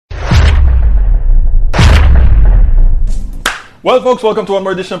Well, folks, welcome to one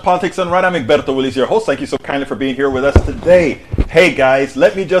more edition of Politics Done Right. I'm Egberto Willies, your host. Thank you so kindly for being here with us today. Hey, guys,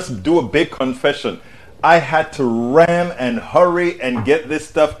 let me just do a big confession. I had to ram and hurry and get this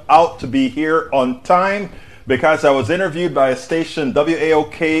stuff out to be here on time because I was interviewed by a station,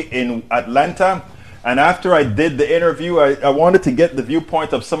 WAOK, in Atlanta. And after I did the interview, I wanted to get the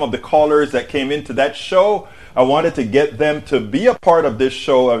viewpoint of some of the callers that came into that show. I wanted to get them to be a part of this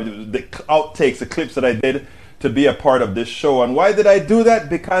show, the outtakes, the clips that I did, to be a part of this show. And why did I do that?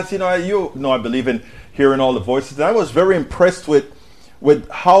 Because, I believe in hearing all the voices. And I was very impressed with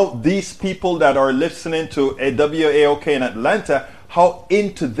how these people that are listening to WAOK in Atlanta, how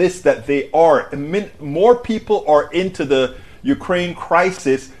into this that they are. More people are into the Ukraine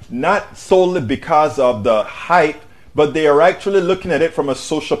crisis, not solely because of the hype, but they are actually looking at it from a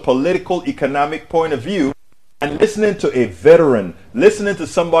social, political, economic point of view. And listening to a veteran, listening to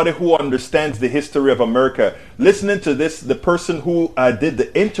somebody who understands the history of America, listening to the person who did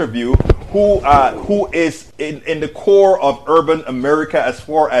the interview, who is in the core of urban America as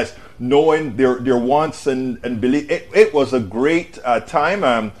far as knowing their wants and belief. It was a great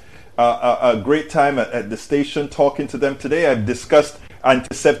time, a great time at the station talking to them today. I've discussed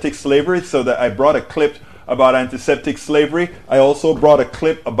antiseptic slavery, so that I brought a clip about antiseptic slavery. I also brought a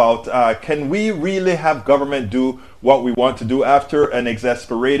clip about can we really have government do what we want to do, after an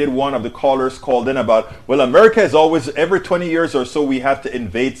exasperated one of the callers called in about, well, America is always, every 20 years or so we have to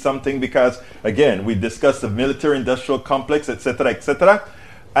invade something because, again, we discussed the military-industrial complex, etc., etc.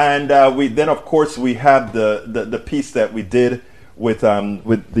 And we then, of course, we have the piece that we did with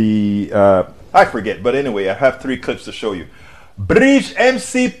the, I forget, but anyway, I have 3 clips to show you. Bridge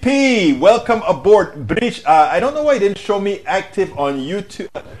MCP, welcome aboard. Bridge, I don't know why you didn't show me active on YouTube.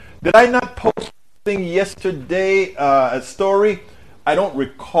 Did I not post something yesterday, a story? I don't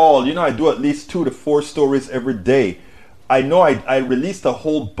recall. I do at least 2 to 4 stories every day. I know I released a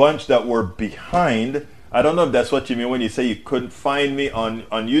whole bunch that were behind. I don't know if that's what you mean when you say you couldn't find me on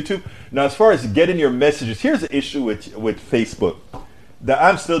YouTube. Now, as far as getting your messages, here's the issue with Facebook. That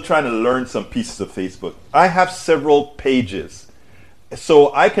I'm still trying to learn some pieces of Facebook. I have several pages.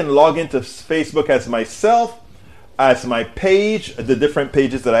 So I can log into Facebook as myself, as my page, the different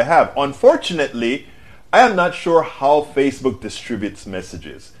pages that I have. Unfortunately, I am not sure how Facebook distributes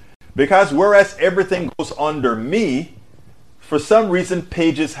messages. Because whereas everything goes under me, for some reason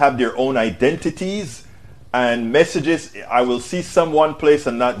pages have their own identities, and messages, I will see some one place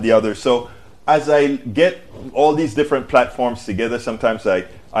and not the other. So as I get all these different platforms together, sometimes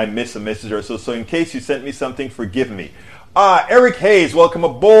I miss a message or so. So in case you sent me something, forgive me. Eric Hayes, welcome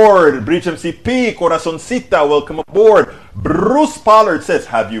aboard. Bridge MCP, Corazoncita, welcome aboard. Bruce Pollard says,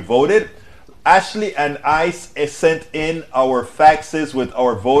 have you voted? Ashley and I sent in our faxes with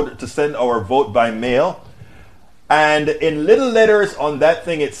our vote to send our vote by mail. And in little letters on that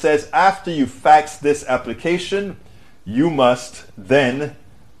thing, it says, after you fax this application, you must then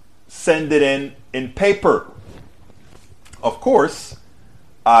send it in paper. Of course,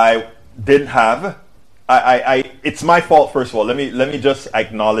 I didn't have. It's my fault. First of all, let me just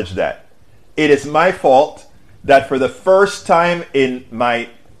acknowledge that it is my fault that for the first time in my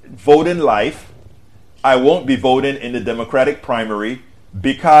voting life, I won't be voting in the Democratic primary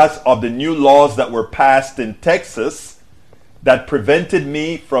because of the new laws that were passed in Texas that prevented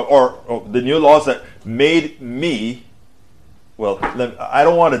me from, or the new laws that made me. Well, I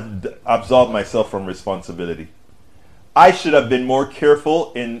don't want to absolve myself from responsibility. I should have been more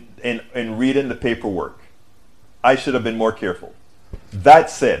careful in reading the paperwork. I should have been more careful. That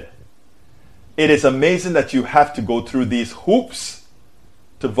said, it is amazing that you have to go through these hoops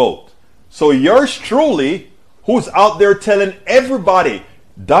to vote. So yours truly, who's out there telling everybody,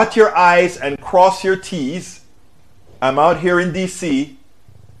 dot your I's and cross your T's. I'm out here in DC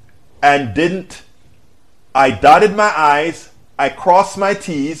and I dotted my I's, I crossed my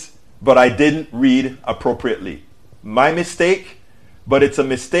T's, but I didn't read appropriately. My mistake, but it's a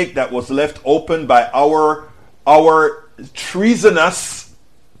mistake that was left open by our treasonous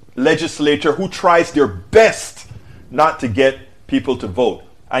legislature who tries their best not to get people to vote.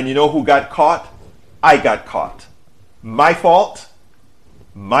 And you know who got caught? I got caught. My fault,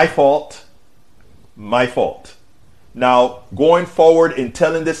 my fault, my fault. Now, going forward in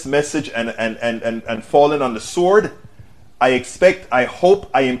telling this message and falling on the sword, I hope,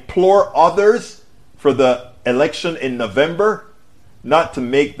 I implore others for the election in November not to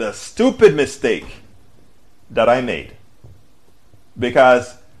make the stupid mistake that I made.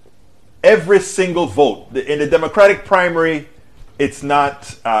 Because every single vote in the Democratic primary, it's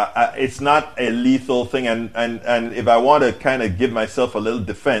not a lethal thing. And if I want to kind of give myself a little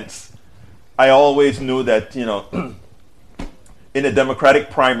defense, I always knew that, in a Democratic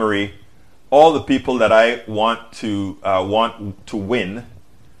primary, all the people that I want to win,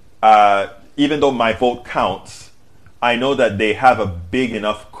 even though my vote counts, I know that they have a big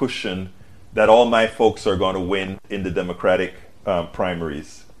enough cushion that all my folks are going to win in the Democratic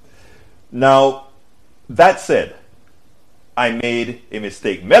primaries. Now, that said, I made a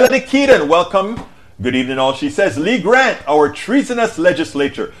mistake. Melody Keaton, welcome. Good evening, all. She says, Lee Grant, our treasonous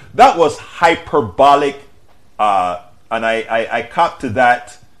legislature. That was hyperbolic, and I copped to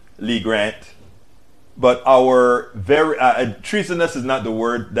that, Lee Grant. But our very treasonous is not the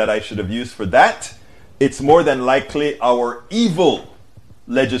word that I should have used for that. It's more than likely our evil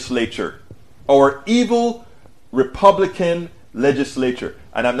legislature, our evil Republican legislature.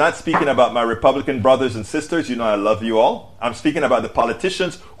 And I'm not speaking about my Republican brothers and sisters. You know I love you all. I'm speaking about the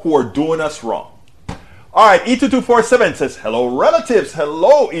politicians who are doing us wrong. All right, E2247 says, hello, relatives.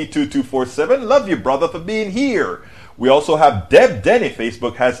 Hello, E2247. Love you, brother, for being here. We also have Deb Denny.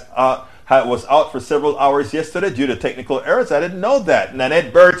 Facebook was out for several hours yesterday due to technical errors. I didn't know that.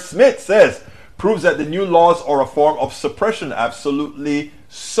 Nanette Bird Smith says, proves that the new laws are a form of suppression. Absolutely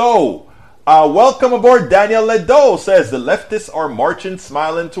so. Welcome aboard. Daniel Ledo says, the leftists are marching,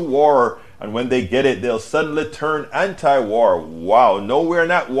 smiling to war. And when they get it, they'll suddenly turn anti-war. Wow. No, we're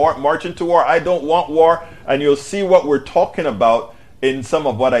not marching to war. I don't want war. And you'll see what we're talking about in some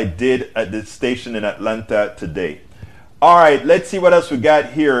of what I did at the station in Atlanta today. All right, let's see what else we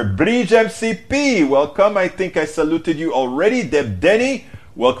got here. Bridge MCP, welcome. I think I saluted you already. Deb Denny,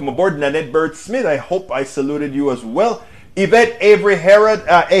 welcome aboard. Nanette Bird Smith, I hope I saluted you as well. Yvette Avery Herod,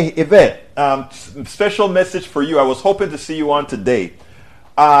 hey Yvette, special message for you. I was hoping to see you on today.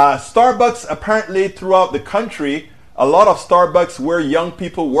 Starbucks apparently throughout the country, a lot of Starbucks where young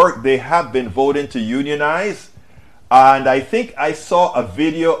people work, they have been voting to unionize. And I think I saw a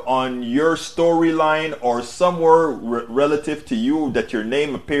video on your storyline or somewhere relative to you that your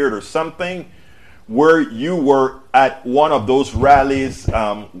name appeared or something where you were at one of those rallies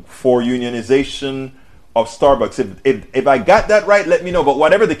for unionization of Starbucks. If I got that right, let me know. But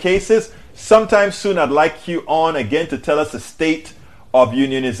whatever the case is, sometime soon I'd like you on again to tell us the state of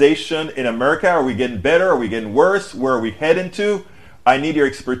unionization in America. Are we getting better? Are we getting worse? Where are we heading to? I need your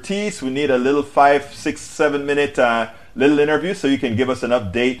expertise. We need a little 5, 6, 7 minute little interview so you can give us an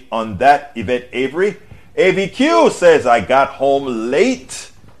update on that. Yvette Avery. AVQ says, I got home late.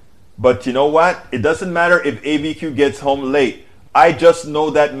 But you know what? It doesn't matter if AVQ gets home late. I just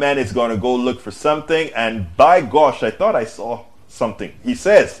know that man is going to go look for something. And by gosh, I thought I saw something. He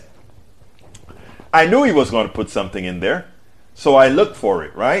says, I knew he was going to put something in there. So I looked for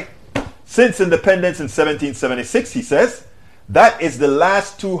it, right? Since independence in 1776, he says, that is the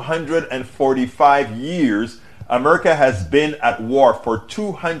last 245 years. America has been at war for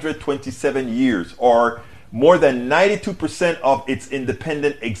 227 years, or more than 92% of its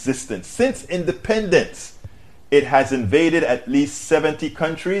independent existence. Since independence, it has invaded at least 70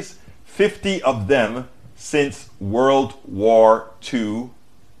 countries, 50 of them since World War II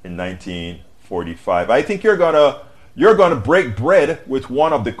in 1945. I think you're gonna break bread with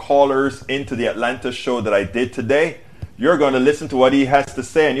one of the callers into the Atlanta show that I did today. You're going to listen to what he has to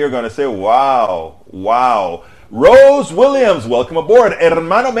say, and you're going to say, wow, wow. Rose Williams, welcome aboard.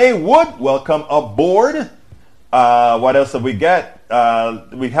 Hermano May Wood, welcome aboard. What else have we got?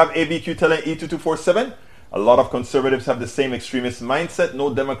 We have ABQ telling E2247. A lot of conservatives have the same extremist mindset.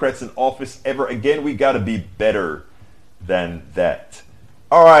 No Democrats in office ever again. We got to be better than that.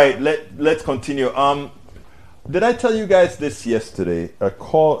 All right, let's continue. Did I tell you guys this yesterday?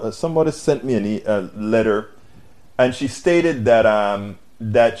 Somebody sent me a letter. And she stated that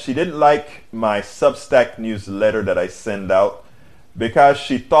that she didn't like my Substack newsletter that I send out because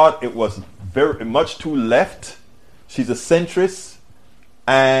she thought it was very much too left. She's a centrist,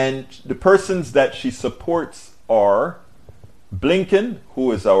 and the persons that she supports are Blinken,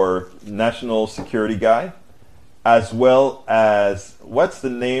 who is our national security guy, as well as what's the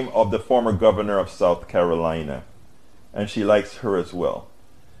name of the former governor of South Carolina, and she likes her as well.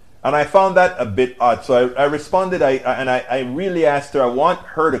 And I found that a bit odd. So I responded, I really asked her, I want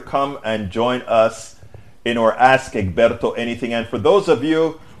her to come and join us in our Ask Egberto Anything. And for those of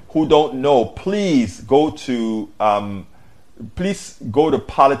you who don't know, please go to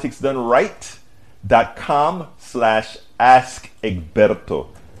politicsdoneright.com/Ask Egberto.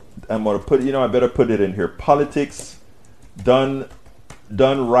 I'm going to put, I better put it in here.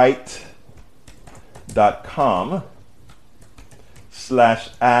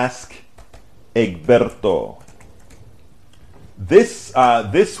 politicsdoneright.com/Ask Egberto.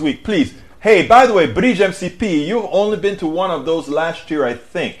 This week, please. Hey, by the way, Bridge MCP, you've only been to one of those last year, I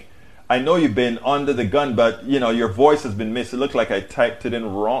think. I know you've been under the gun, but you know your voice has been missed. It looked like I typed it in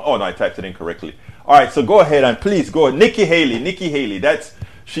wrong. Oh no, I typed it in correctly. All right, so go ahead and please go ahead. Nikki Haley.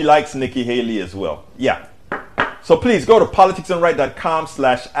 She likes Nikki Haley as well. Yeah. So please go to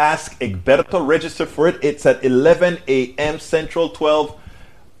politicsandright.com/ask Egberto. Register for it. It's at 11 a.m. Central, 12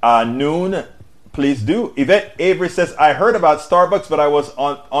 noon. Please do. Yvette Avery says, I heard about Starbucks, but I was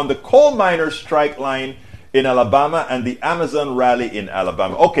on the coal miners strike line in Alabama and the Amazon rally in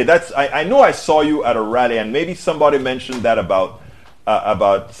Alabama. Okay, I know I saw you at a rally, and maybe somebody mentioned that about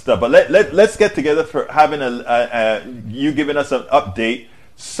stuff. But let's get together for having you giving us an update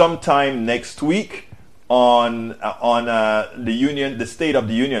sometime next week on the State of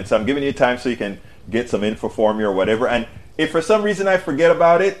the Union. So I'm giving you time so you can get some info for me or whatever. And if for some reason I forget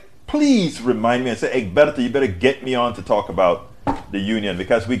about it, please remind me and say, Egberto, you better get me on to talk about the union,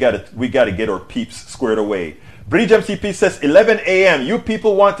 because we gotta get our peeps squared away. Bridge MCP says 11 a.m. You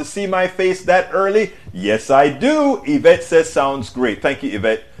people want to see my face that early? Yes, I do. Yvette says sounds great. Thank you,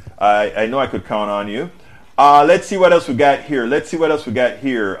 Yvette. I know I could count on you. Let's see what else we got here.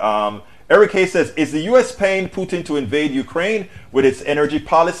 Eric Hayes says, is the U.S. paying Putin to invade Ukraine with its energy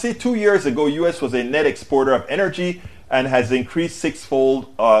policy? 2 years ago, U.S. was a net exporter of energy and has increased sixfold.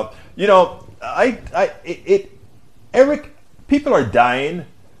 Eric, people are dying,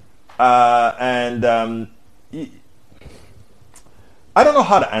 and I don't know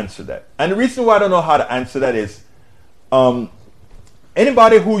how to answer that. And the reason why I don't know how to answer that is,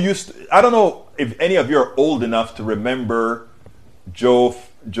 anybody who I don't know if any of you are old enough to remember Joe,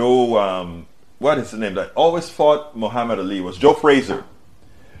 what is his name that always fought Muhammad Ali, was Joe Frazier.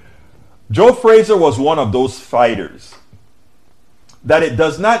 Joe Frazier was one of those fighters that it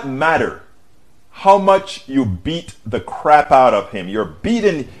does not matter how much you beat the crap out of him.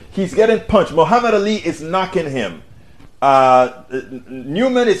 He's getting punched. Muhammad Ali is knocking him.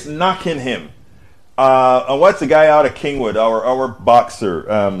 Newman is knocking him. And what's the guy out of Kingwood, our boxer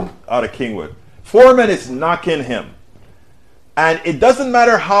out of Kingwood? Foreman is knocking him. And it doesn't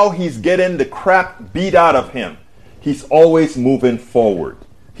matter how he's getting the crap beat out of him. He's always moving forward.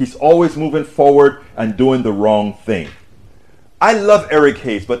 He's always moving forward and doing the wrong thing. I love Eric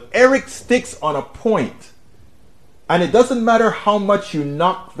Hayes, but Eric sticks on a point. And it doesn't matter how much you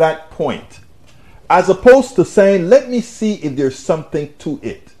knock that point. As opposed to saying, let me see if there's something to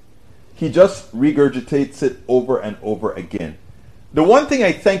it. He just regurgitates it over and over again. The one thing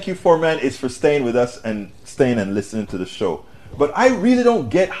I thank you for, man, is for staying with us and staying and listening to the show. But I really don't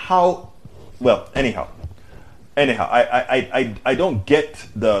get how, well, anyhow, I don't get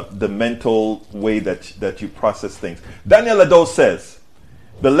the mental way that you process things. Daniel Lado says,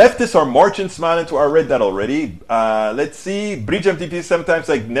 the leftists are marching, smiling to. I read that already. Let's see. Bridge MTP, sometimes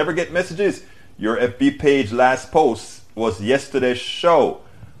I never get messages. Your FB page last post was yesterday's show.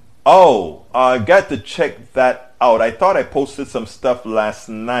 Oh, I got to check that out. I thought I posted some stuff last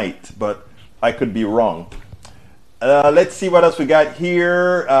night, but I could be wrong. Let's see what else we got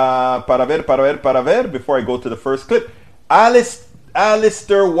here. Para ver, before I go to the first clip.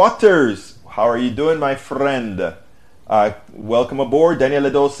 Alistair Waters, how are you doing, my friend? Welcome aboard. Daniel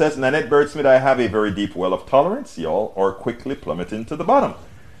Ledo says, Nanette Birdsmith, I have a very deep well of tolerance. Y'all are quickly plummeting to the bottom.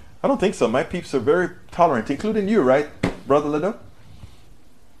 I don't think so. My peeps are very tolerant, including you, right, Brother Ledo?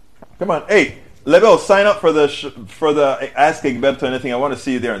 Come on. Hey, Ledo, sign up for the Ask Egberto Anything. I want to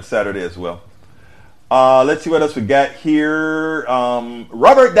see you there on Saturday as well. Let's see what else we got here.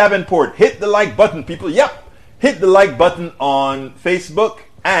 Robert Davenport, hit the like button, people. Yep, hit the like button on Facebook,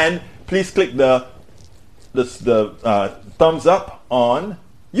 and please click the thumbs up on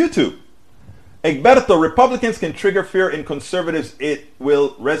YouTube. Egberto, Republicans can trigger fear in conservatives. It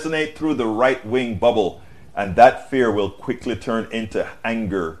will resonate through the right-wing bubble, and that fear will quickly turn into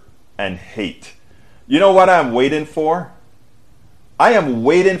anger and hate. You know what I'm waiting for? I am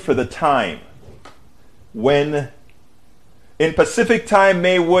waiting for the time when in Pacific time,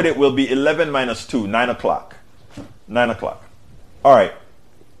 Maywood, it will be 11 minus 2, 9 o'clock. 9 o'clock. All right.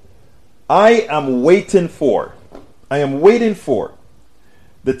 I am waiting for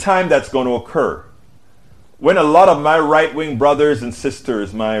the time that's going to occur when a lot of my right-wing brothers and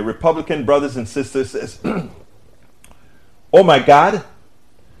sisters, my Republican brothers and sisters says, oh my God,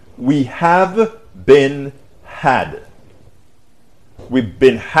 we have been had. We've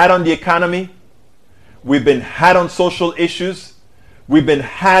been had on the economy. We've been had on social issues. We've been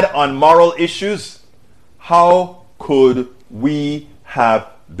had on moral issues. How could we have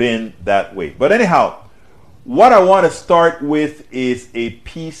been that way? But anyhow, what I want to start with is a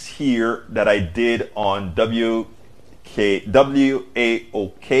piece here that I did on WAOK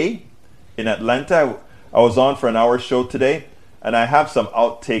in Atlanta. I was on for an hour show today. and I have some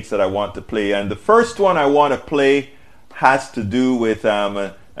outtakes that I want to play. And the first one I want to play has to do with,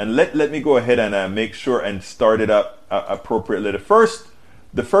 and let me go ahead and make sure and start it up appropriately.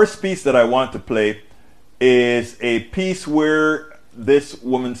 The first piece that I want to play is a piece where this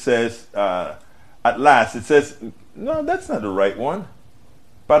woman says, at last, it says, no, that's not the right one.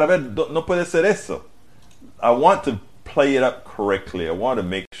 Para ver, no puede ser eso. I want to play it up correctly. I want to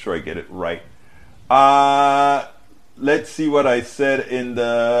make sure I get it right. Let's see what I said in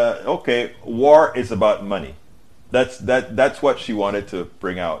the... Okay, war is about money. That's what she wanted to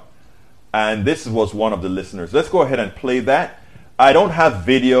bring out. And this was one of the listeners. Let's go ahead and play that. I don't have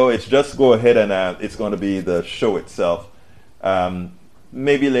video. It's just go ahead and it's going to be the show itself.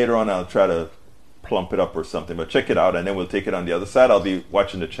 Maybe later on I'll try to plump it up or something. But check it out, and then we'll take it on the other side. I'll be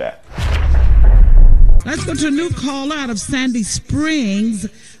watching the chat. Let's go to a new call out of Sandy Springs.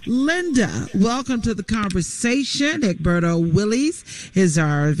 Linda, welcome to the conversation. Egberto Willies is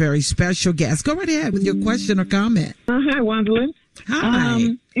our very special guest. Go right ahead with your question or comment. Hi, Wandalyn.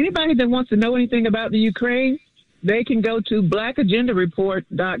 Hi. Anybody that wants to know anything about the Ukraine, they can go to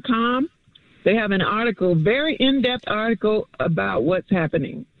blackagendareport.com. They have an article, very in-depth article about what's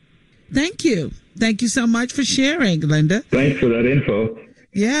happening. Thank you. Thank you so much for sharing, Linda. Thanks for that info.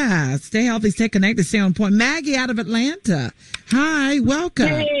 Yeah, stay healthy, stay connected, stay on point. Maggie out of Atlanta. Hi, welcome.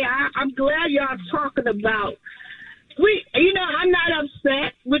 Hey, I'm glad y'all talking about. I'm not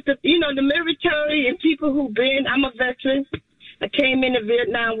upset with the military and people who've been. I'm a veteran. I came in the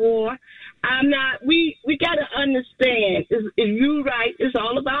Vietnam War. I'm not. We got to understand. If you right, it's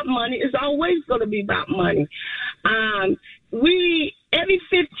all about money. It's always going to be about money. Every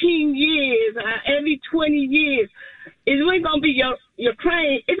 15 years, every 20 years, it's really going to be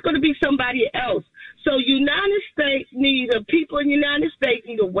Ukraine. It's going to be somebody else. So United States people in the United States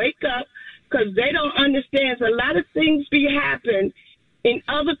need to wake up, because they don't understand. A lot of things be happening in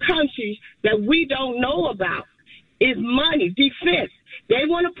other countries that we don't know about. Is money, defense. They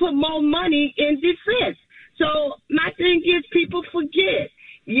want to put more money in defense. So my thing is, people forget.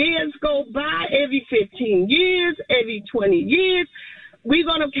 Years go by, every 15 years, every 20 years, we're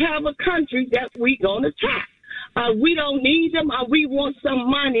going to have a country that we're going to attack. We don't need them, or we want some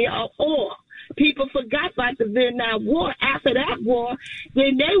money or oil. People forgot about the Vietnam War. After that war,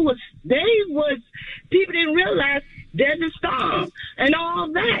 then people didn't realize Desert Storm and all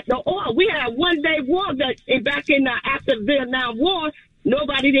that. The oil. We had a one-day war back in after the Vietnam War.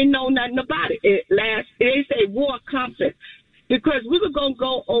 Nobody didn't know nothing about it. They say war conflict, because we were going to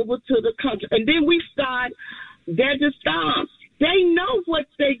go over to the country. And then we start Desert Storm. They know what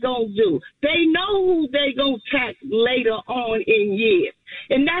they going to do. They know who they going to attack later on in years.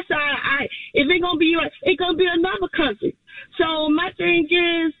 And that's how if it's going to be, it's going to be another country. So my thing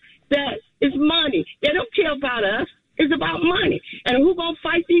is that it's money. They don't care about us. It's about money. And who's going to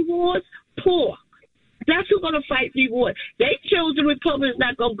fight these wars? Poor. That's who's going to fight these wars. They children, Republicans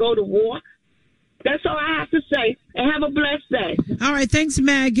not going to go to war. That's all I have to say. And have a blessed day. All right. Thanks,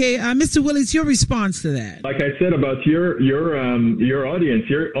 Maggie. Mr. Willies, your response to that. Like I said about your audience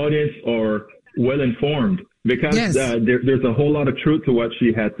are well informed, because Yes. There's a whole lot of truth to what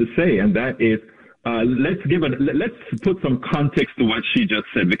she had to say, and that is, let's put some context to what she just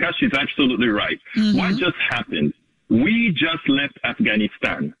said, because she's absolutely right. Mm-hmm. What just happened? We just left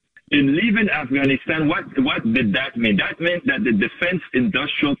Afghanistan. In leaving Afghanistan, what did that mean? That meant that the defense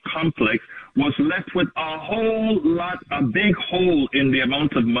industrial complex was left with a big hole in the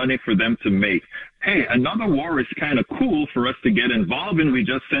amount of money for them to make. Hey, another war is kind of cool for us to get involved in. We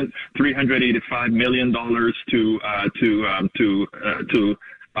just sent $385 million to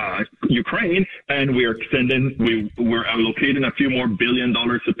Ukraine, and we're allocating a few more $1 billion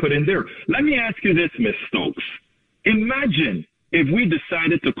to put in there. Let me ask you this, Ms. Stokes. Imagine if we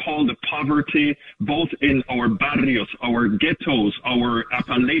decided to call the poverty both in our barrios, our ghettos, our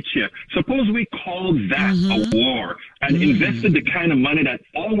Appalachia, suppose we called that a war and invested the kind of money that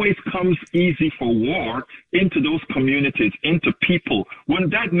always comes easy for war into those communities, into people,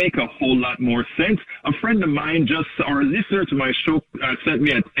 wouldn't that make a whole lot more sense? A friend of mine or a listener to my show sent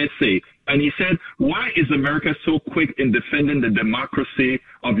me an essay, and he said, why is America so quick in defending the democracy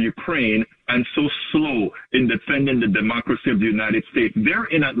of Ukraine and so slow in defending the democracy of the United States? There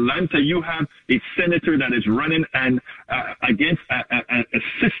in Atlanta, you have a senator that is running against a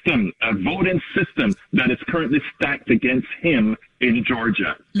system, a voting system that is currently stacked against him in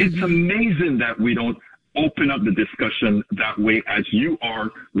Georgia. It's amazing that we don't open up the discussion that way, as you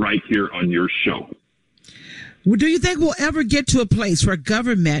are right here on your show. Well, do you think we'll ever get to a place where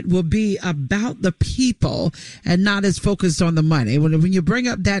government will be about the people and not as focused on the money? When you bring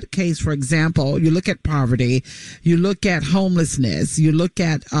up that case, for example, you look at poverty, you look at homelessness, you look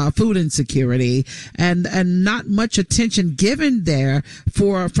at food insecurity, and not much attention given there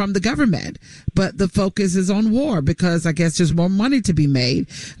from the government. But the focus is on war because I guess there's more money to be made.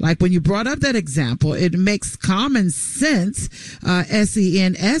 Like when you brought up that example, it makes common sense,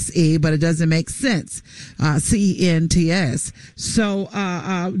 SENSE, but it doesn't make sense, CENTS. So,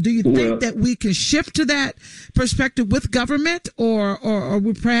 do you think that we can shift to that perspective with government, or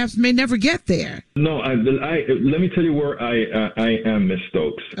we perhaps may never get there? No, let me tell you where I am, Ms.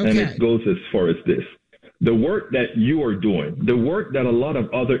 Stokes, okay. And it goes as far as this. The work that you are doing, the work that a lot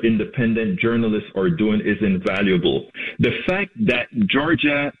of other independent journalists are doing is invaluable. The fact that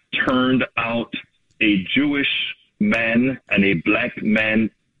Georgia turned out a Jewish man and a black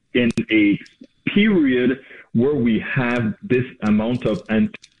man in a period where we have this amount of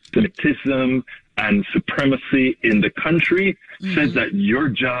anti-Semitism and supremacy in the country says that your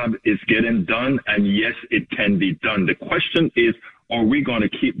job is getting done, and yes, it can be done. The question is, are we going to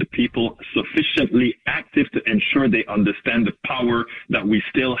keep the people sufficiently active to ensure they understand the power that we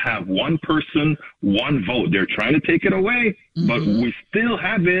still have one person, one vote? They're trying to take it away, but we still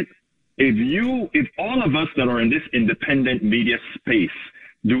have it. If all of us that are in this independent media space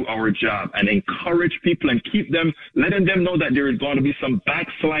do our job and encourage people and keep them, letting them know that there is going to be some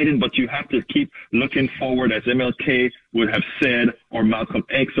backsliding, but you have to keep looking forward, as MLK would have said, or Malcolm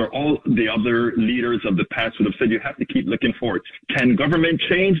X, or all the other leaders of the past would have said, you have to keep looking forward. Can government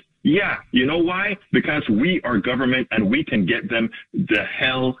change? Yeah. You know why? Because we are government and we can get them the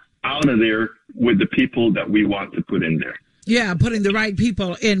hell out of there with the people that we want to put in there. Yeah, putting the right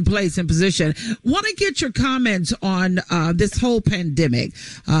people in place and position. Want to get your comments on this whole pandemic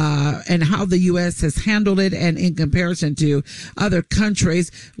and how the U.S. has handled it, and in comparison to other countries.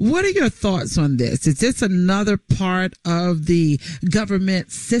 What are your thoughts on this? Is this another part of the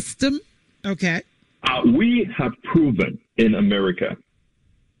government system? Okay. We have proven in America.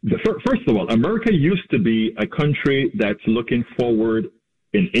 First of all, America used to be a country that's looking forward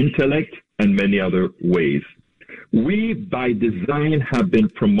in intellect and many other ways. We, by design, have been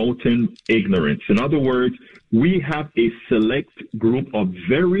promoting ignorance. In other words, we have a select group of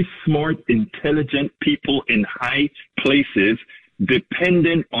very smart, intelligent people in high places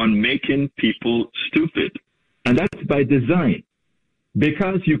dependent on making people stupid. And that's by design.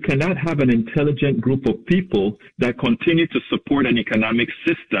 Because you cannot have an intelligent group of people that continue to support an economic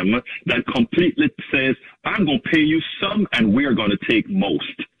system that completely says, I'm going to pay you some and we're going to take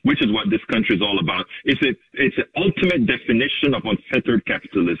most, which is what this country is all about. It's an ultimate definition of unfettered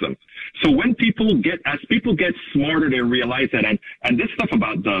capitalism. So when as people get smarter, they realize that, and this stuff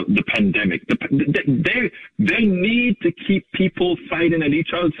about the pandemic, they need to keep people fighting at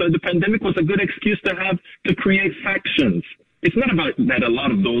each other. So the pandemic was a good excuse to create factions. It's not about that a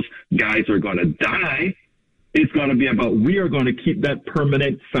lot of those guys are going to die. It's going to be about we are going to keep that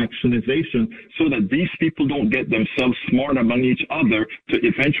permanent factionization so that these people don't get themselves smart among each other to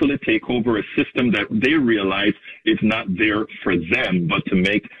eventually take over a system that they realize is not there for them, but to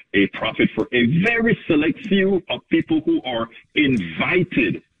make a profit for a very select few of people who are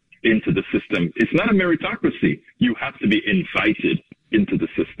invited into the system. It's not a meritocracy. You have to be invited into the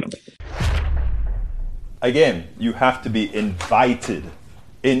system. Again, you have to be invited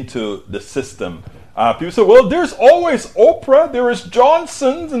into the system. People say, well, there's always Oprah, there is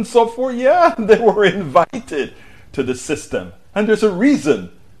Johnson's and so forth. Yeah, they were invited to the system. And there's a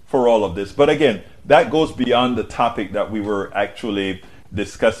reason for all of this. But again, that goes beyond the topic that we were actually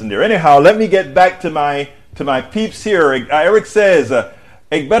discussing there. Anyhow, let me get back to my peeps here. Eric says,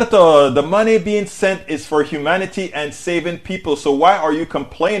 Egberto, the money being sent is for humanity and saving people. So why are you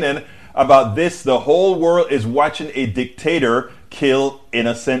complaining about this? The whole world is watching a dictator kill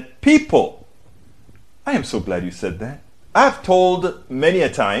innocent people. I am so glad you said that. I've told many a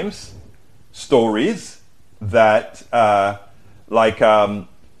times stories that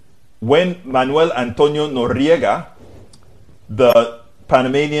when Manuel Antonio Noriega, the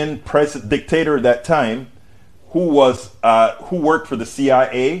Panamanian dictator at that time, who worked for the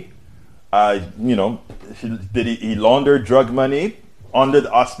CIA, he laundered drug money under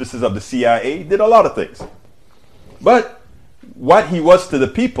the auspices of the CIA, did a lot of things. But what he was to the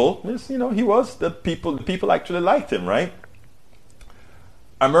people is, he was the people actually liked him, right?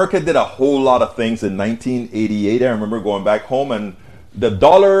 America did a whole lot of things in 1988. I remember going back home and the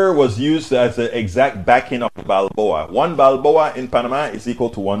dollar was used as the exact backing of Balboa. 1 Balboa in Panama is equal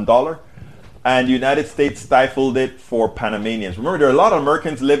to $1. And the United States stifled it for Panamanians. Remember, there are a lot of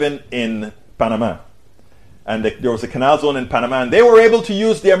Americans living in Panama. and there was a canal zone in Panama, and they were able to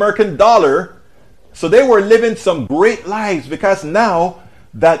use the American dollar. So they were living some great lives, because now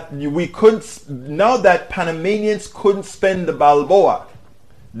that Panamanians couldn't spend the Balboa.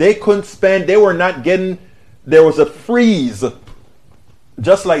 They couldn't spend, they were not getting, there was a freeze,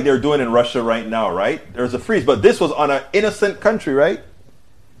 just like they're doing in Russia right now, right? There's a freeze, but this was on an innocent country, right?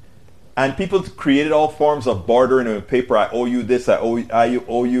 And people created all forms of bartering with paper. I owe you this, I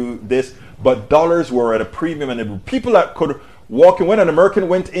owe you this. But dollars were at a premium, and people that could walk in. When an American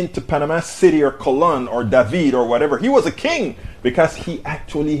went into Panama City or Colón or David or whatever, he was a king because he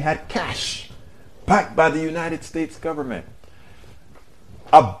actually had cash backed by the United States government.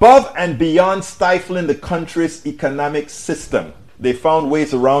 Above and beyond stifling the country's economic system, they found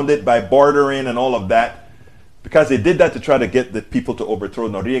ways around it by bartering and all of that, because they did that to try to get the people to overthrow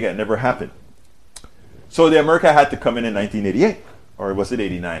Noriega. It never happened. So the America had to come in 1988, or was it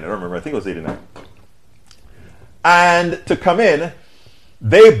 89? I don't remember. I think it was 89. And to come in,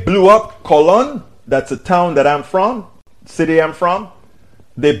 they blew up Colón. That's a town that I'm from, city I'm from.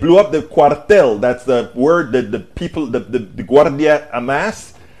 They blew up the cuartel. That's the word that the people, the Guardia Armada.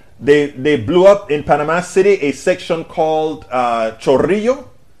 They blew up in Panama City a section called Chorrillo,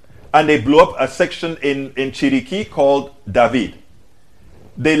 and they blew up a section in Chiriquí called David.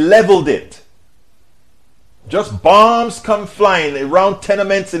 They leveled it. Just bombs come flying around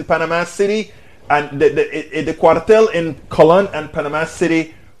tenements in Panama City, and the cuartel in Colón and Panama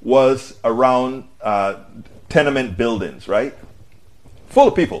City was around tenement buildings, right? Full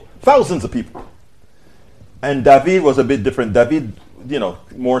of people, thousands of people. And David was a bit different. David,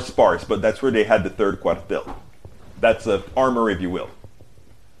 more sparse, but that's where they had the third cuartel. That's an armor, if you will.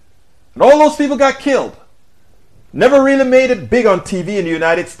 And all those people got killed. Never really made it big on TV in the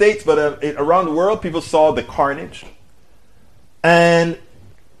United States, but around the world, people saw the carnage. And,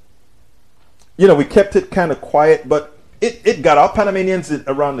 we kept it kind of quiet, but it got out. Panamanians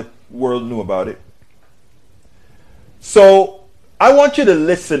around the world knew about it. So I want you to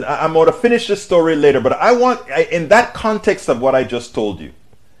listen. I'm going to finish this story later, but in that context of what I just told you,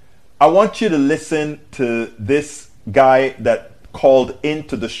 I want you to listen to this guy that called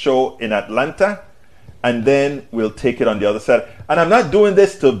into the show in Atlanta, and then we'll take it on the other side. And I'm not doing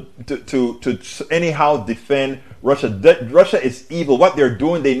this to anyhow defend Russia. Russia is evil. What they're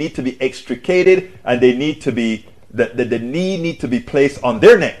doing, they need to be extricated, and they need to be the knee need to be placed on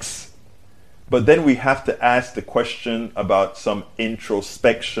their necks. But then we have to ask the question about some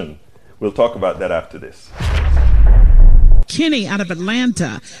introspection. We'll talk about that after this. Kenny out of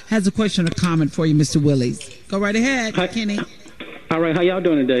Atlanta has a question or comment for you, Mr. Willies. Go right ahead, Hi. Kenny. All right, how y'all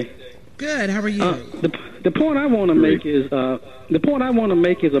doing today? Good. How are you? The point I want to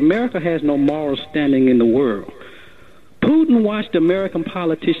make is America has no moral standing in the world. Putin watched American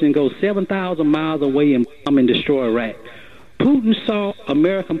politicians go 7,000 miles away and bomb and destroy Iraq. Putin saw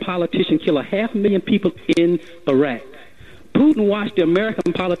American politicians kill 500,000 people in Iraq. Putin watched the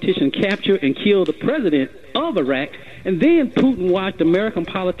American politician capture and kill the president of Iraq, and then Putin watched the American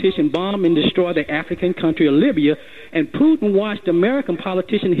politician bomb and destroy the African country of Libya, and Putin watched the American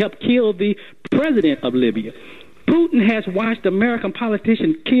politician help kill the president of Libya. Putin has watched American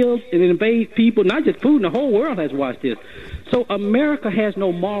politicians kill and invade people. Not just Putin, the whole world has watched this. So America has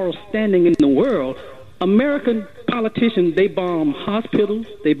no moral standing in the world. American politicians, they bomb hospitals,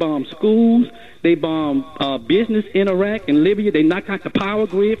 they bomb schools, they bomb business in Iraq and Libya. They knocked out the power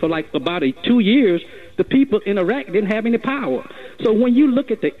grid for like about 2 years. The people in Iraq didn't have any power. So when you look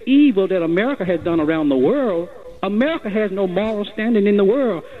at the evil that America has done around the world, America has no moral standing in the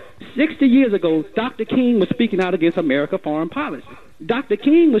world. 60 years ago, Dr. King was speaking out against American foreign policy. Dr.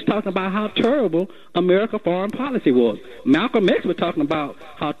 King was talking about how terrible American foreign policy was. Malcolm X was talking about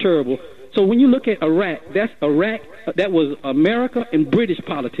how terrible. So when you look at Iraq, that was America and British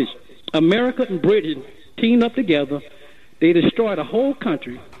politicians. America and Britain teamed up together. They destroyed a whole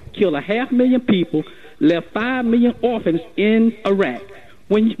country, killed 500,000 people, left 5 million orphans in Iraq.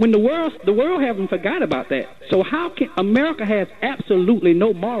 When the world haven't forgot about that. So how can America has absolutely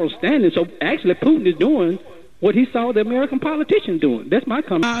no moral standing? So actually Putin is doing what he saw the American politicians doing. That's my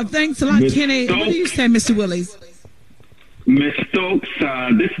comment. Thanks a lot, Kenny. What do you say, Mr. Willies? Ms. Stokes,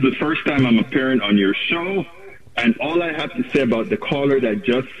 this is the first time I'm appearing on your show, and all I have to say about the caller that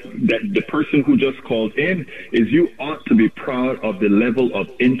the person who just called in is you ought to be proud of the level of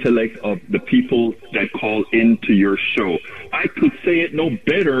intellect of the people that call into your show. I could say it no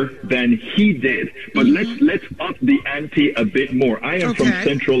better than he did, but let's up the ante a bit more. I am from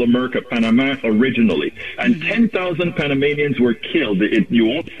Central America, Panama originally, and 10,000 Panamanians were killed. You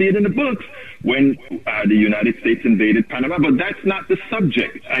won't see it in the books, when the United States invaded Panama. But that's not the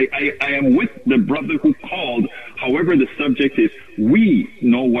subject. I am with the brother who called. However, the subject is we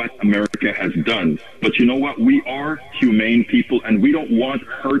know what America has done. But you know what? We are humane people, and we don't want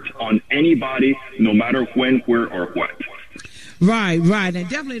hurt on anybody, no matter when, where, or what. Right. And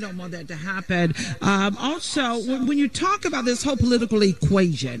definitely don't want that to happen. Also, when you talk about this whole political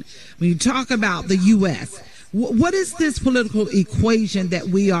equation, when you talk about the U.S., what is this political equation that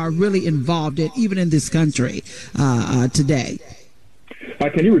we are really involved in, even in this country today?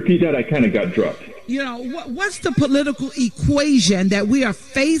 Can you repeat that? I kind of got dropped. What's the political equation that we are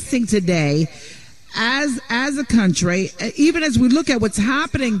facing today as a country, even as we look at what's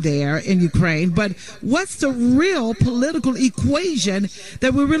happening there in Ukraine, but what's the real political equation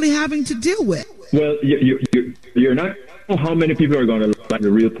that we're really having to deal with? Well, you're not sure how many people are going to like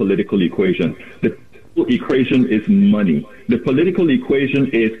the real political equation. The political equation is money. The political equation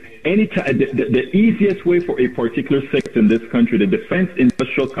is the easiest way for a particular sector in this country, the defense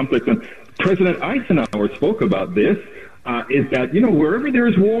industrial complex, and President Eisenhower spoke about this, is that, wherever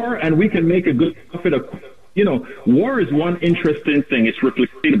there's war and we can make a good profit of, war is one interesting thing. It's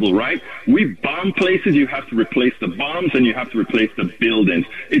replicatable, right? We bomb places, you have to replace the bombs and you have to replace the buildings.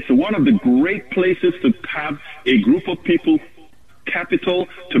 It's one of the great places to have a group of people, capital,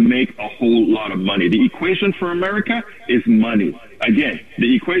 to make a whole lot of money. The equation for America is money. Again,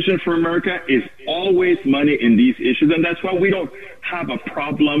 the equation for America is always money in these issues, and that's why we don't have a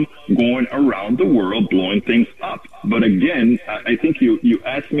problem going around the world blowing things up. But again, I think you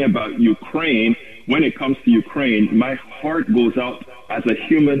asked me about Ukraine. When it comes to Ukraine, my heart goes out as a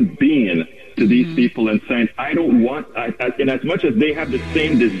human being to these people and saying, I don't want, in as much as they have the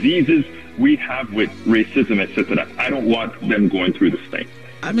same diseases we have with racism, etc., I don't want them going through this thing.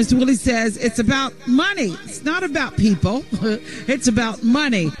 Mr. Willie says it's about money. It's not about people. It's about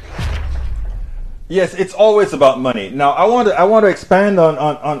money. Yes, it's always about money. Now, I want to expand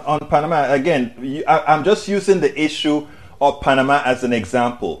on Panama again. I'm just using the issue of Panama as an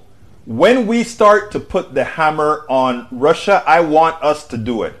example. When we start to put the hammer on Russia, I want us to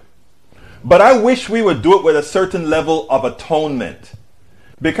do it. But I wish we would do it with a certain level of atonement.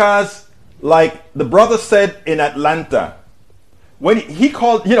 Because, like the brother said in Atlanta, when he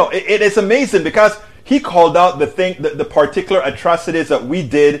called, it is amazing because he called out the particular atrocities that we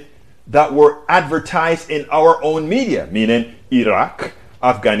did that were advertised in our own media, meaning Iraq,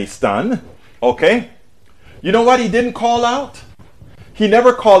 Afghanistan, okay? You know what he didn't call out? He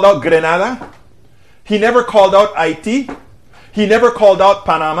never called out Grenada. He never called out Haiti. He never called out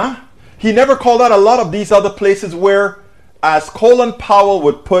Panama. He never called out a lot of these other places where, as Colin Powell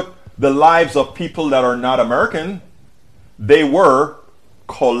would put the lives of people that are not American, they were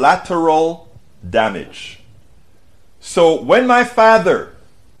collateral damage. So when my father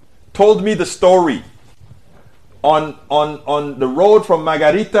told me the story on the road from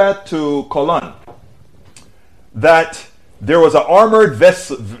Margarita to Colon, that there was an armored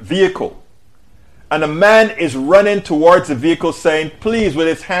vehicle and a man is running towards the vehicle saying, please, with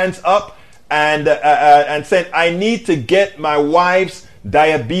his hands up and saying, I need to get my wife's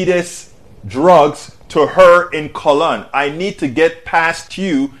diabetes drugs to her in Colon. I need to get past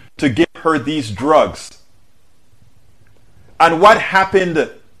you to give her these drugs. And what happened?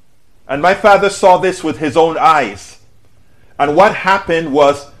 And my father saw this with his own eyes. And what happened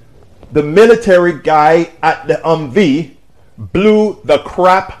was the military guy at the Humvee blew the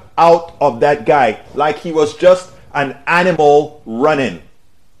crap out of that guy like he was just an animal running.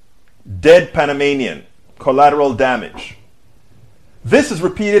 Dead Panamanian, collateral damage. This is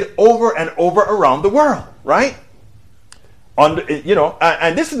repeated over and over around the world, right? And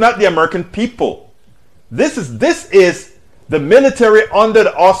this is not the American people. This is the military under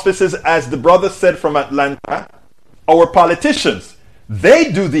the auspices, as the brother said from Atlanta, our politicians.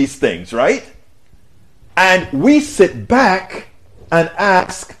 They do these things, right? And we sit back and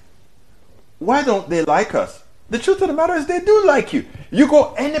ask, why don't they like us? The truth of the matter is they do like you. You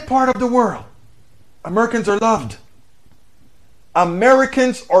go any part of the world, Americans are loved.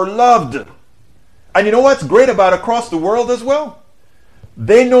 Americans are loved. And you know what's great about across the world as well?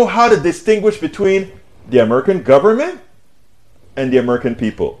 They know how to distinguish between the American government and the American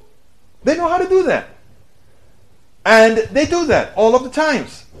people. They know how to do that. And they do that all of the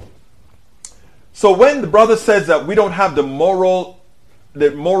times. So when the brother says that we don't have the moral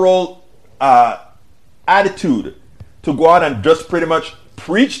attitude to go out and just pretty much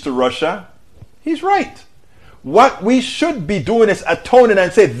preach to Russia, he's right. What we should be doing is atoning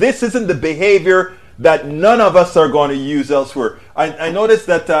and say this isn't the behavior that none of us are going to use elsewhere. I noticed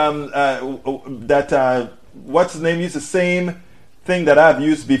that what's his name used the same thing that I've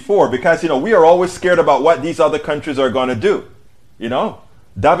used before because, we are always scared about what these other countries are going to do.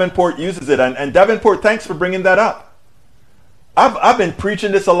 Davenport uses it. And Davenport, thanks for bringing that up. I've been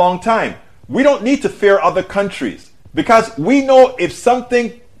preaching this a long time. We don't need to fear other countries because we know if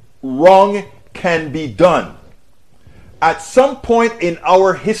something wrong can be done. At some point in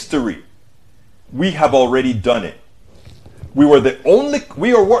our history, we have already done it. We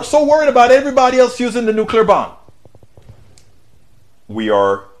are so worried about everybody else using the nuclear bomb. We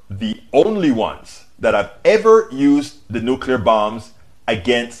are the only ones that have ever used the nuclear bombs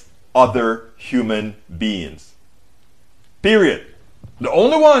against other human beings. Period. The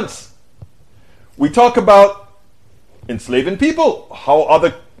only ones. We talk about enslaving people, how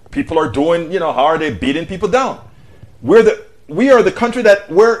other people are doing, how are they beating people down. We are the country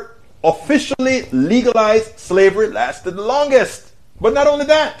where officially legalized slavery lasted the longest. But not only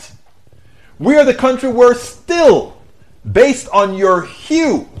that, we are the country where still, based on your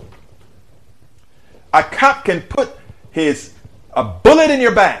hue, a cop can put a bullet in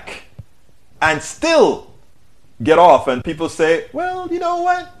your back and still get off. And people say, well, you know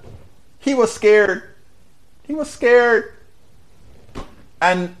what? He was scared. He was scared.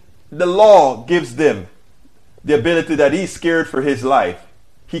 And the law gives them the ability that he's scared for his life.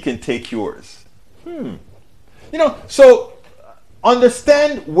 He can take yours. So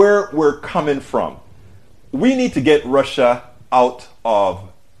understand where we're coming from. We need to get Russia out of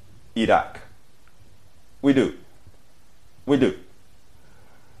Iraq. We do.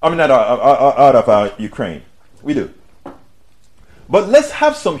 I mean, not out of Ukraine. We do. But let's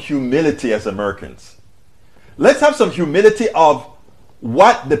have some humility as Americans. Let's have some humility of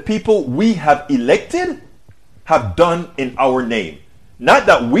what the people we have elected have done in our name. Not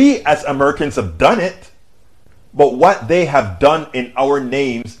that we as Americans have done it, but what they have done in our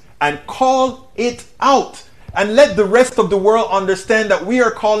names, and call it out. And let the rest of the world understand that we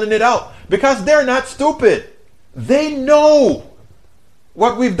are calling it out. Because they're not stupid. They know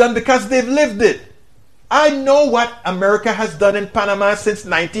what we've done because they've lived it. I know what America has done in Panama since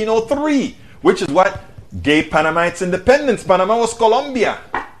 1903, which is what gave Panama its independence. Panama was Colombia.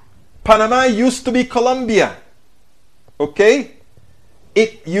 Panama used to be Colombia. Okay?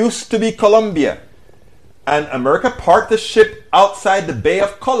 It used to be Colombia. And America parked the ship outside the Bay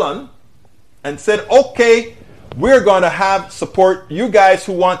of Colon and said, okay, we're going to have support you guys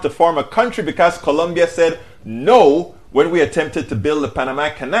who want to form a country, because Colombia said no when we attempted to build the Panama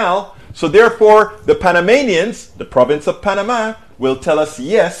Canal. So therefore, the Panamanians, the province of Panama, will tell us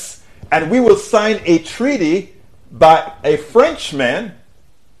yes, and we will sign a treaty by a Frenchman,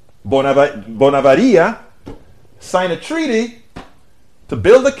 Bonavaria, sign a treaty to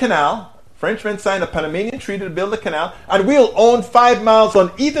build the canal. Frenchmen signed a Panamanian treaty to build the canal, and we'll own 5 miles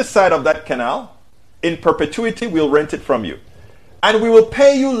on either side of that canal. In perpetuity, we'll rent it from you. And we will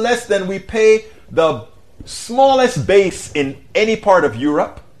pay you less than we pay the smallest base in any part of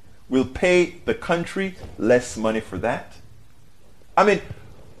Europe. We'll pay the country less money for that. I mean,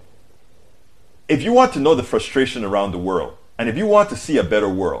 if you want to know the frustration around the world, and if you want to see a better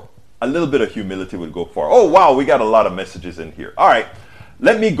world, a little bit of humility would go far. Oh, wow, we got a lot of messages in here. All right,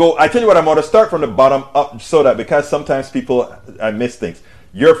 let me go. I tell you what, I'm going to start from the bottom up so that, because sometimes people, I miss things.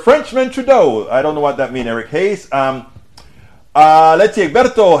 You're Frenchman Trudeau. I don't know what that means, Eric Hayes. Let's see,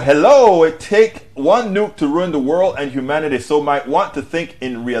 Egberto, hello. It take one nuke to ruin the world and humanity, so might want to think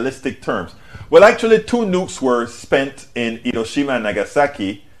in realistic terms. Well, actually, 2 nukes were spent in Hiroshima and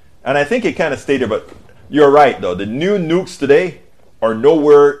Nagasaki, and I think it kind of stayed there, but you're right, though. The new nukes today are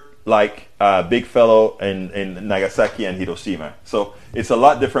nowhere like big fellow in Nagasaki and Hiroshima. So it's a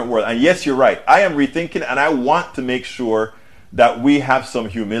lot different world. And yes, you're right. I am rethinking, and I want to make sure that we have some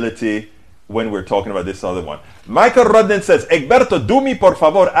humility when we're talking about this other one. Michael Rudden says, Egberto, do me por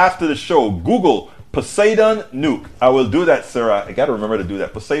favor after the show. Google Poseidon nuke. I will do that, Sarah. I got to remember to do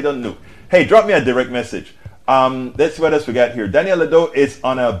that. Poseidon nuke. Hey, drop me a direct message. Let's see what else we got here. Daniel Ledo is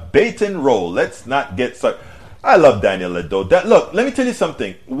on a bait and roll. Let's not get stuck. I love Daniel Ledo. Look, let me tell you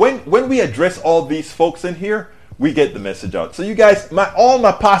something. When we address all these folks in here, we get the message out. So you guys, all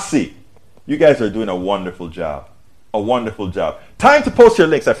my posse, you guys are doing a wonderful job. A wonderful job. Time to post your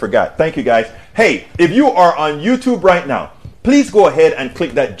links. I forgot. Thank you, guys. Hey, if you are on YouTube right now, please go ahead and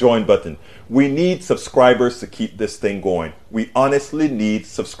click that join button. We need subscribers to keep this thing going. We honestly need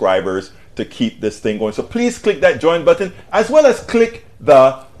subscribers to keep this thing going. So please click that join button, as well as click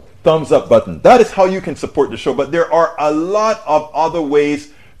the thumbs up button. That is how you can support the show. But there are a lot of other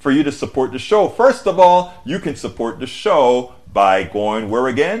ways for you to support the show. First of all, you can support the show by going where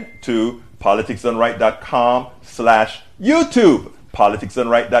again? To politicsdoneright.com/YouTube.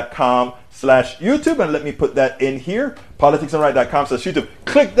 politicsandright.com/YouTube, and let me put that in here, politicsandright.com/YouTube.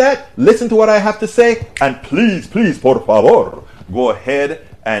 Click that, listen to what I have to say, and please, por favor, go ahead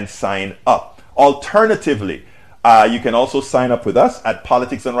and sign up. Alternatively, you can also sign up with us at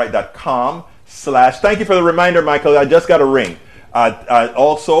politicsandright.com/ thank you for the reminder, Michael, I just got a ring.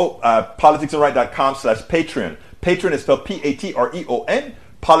 Also, politicsandright.com/Patreon. Patreon is spelled Patreon,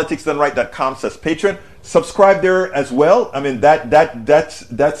 politicsandright.com/Patreon. Subscribe there as well. I mean,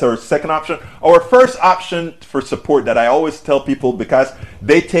 that's our second option. Our first option for support that I always tell people, because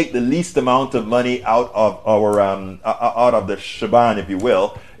they take the least amount of money out of our out of the shebang, if you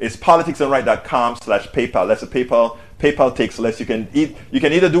will, is politicsandright.com/PayPal. That's a PayPal. PayPal takes less. You can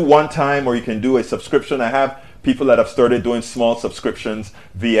either do one time or you can do a subscription. I have people that have started doing small subscriptions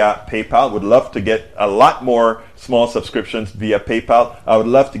via PayPal. Would love to get a lot more small subscriptions via PayPal. I would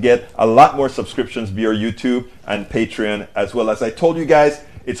love to get a lot more subscriptions via YouTube and Patreon as well. As I told you guys,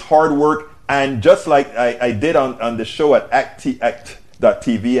 it's hard work. And just like I did on the show at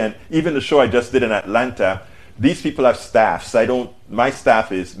act.tv, and even the show I just did in Atlanta, these people have staffs. My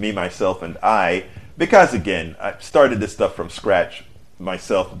staff is me, myself, and I, because again, I started this stuff from scratch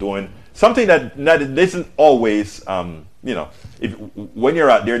myself, doing something that isn't always, when you're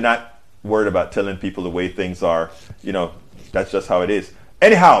out there not worried about telling people the way things are, that's just how it is.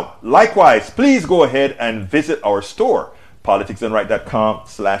 Anyhow, likewise, please go ahead and visit our store,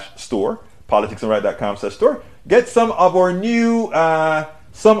 politicsandright.com/store, politicsandright.com/store. Get some of our new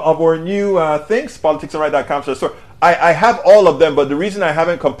things, politicsandright.com/store. I have all of them, but the reason I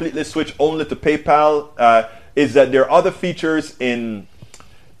haven't completely switched only to PayPal is that there are other features in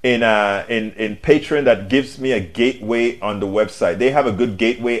Patreon that gives me a gateway on the website. They have a good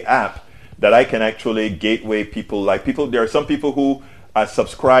gateway app that I can actually gateway people. There are some people who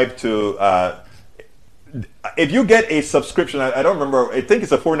subscribe to. If you get a subscription, I don't remember. I think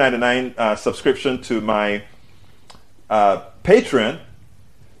it's a $4.99 subscription to my Patreon.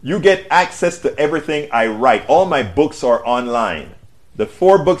 You get access to everything I write. All my books are online. The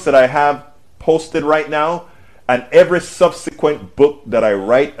 4 books that I have posted right now, and every subsequent book that I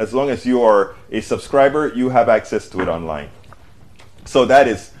write, as long as you are a subscriber, you have access to it online. So that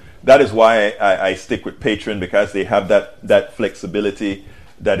is why I stick with Patreon, because they have that flexibility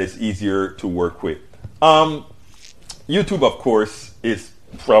that is easier to work with. YouTube, of course, is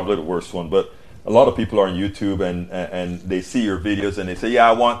probably the worst one, but a lot of people are on YouTube and they see your videos and they say, yeah,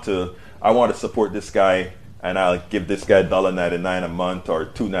 I want to support this guy, and I'll give this guy $1.99 a month or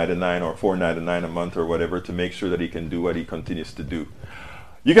 $2.99 or $4.99 a month or whatever, to make sure that he can do what he continues to do.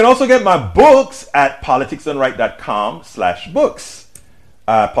 You can also get my books at politicsandright.com/books.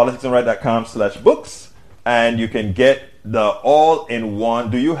 Politicsandright.com/books, and you can get the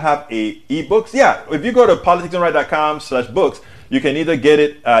all-in-one. Do you have a ebooks? Yeah, if you go to politicsandright.com/books, you can either get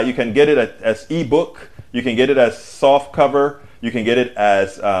it. You can get it as ebook. You can get it as soft cover. You can get it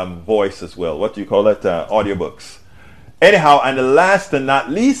as voice as well. What do you call it? Audiobooks. Anyhow, and the last and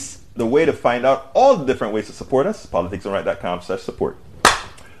not least, the way to find out all the different ways to support us, politicsandright.com/support.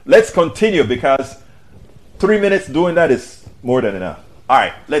 Let's continue, because 3 minutes doing that is more than enough. All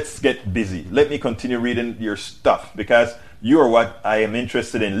right, let's get busy. Let me continue reading your stuff, because you are what I am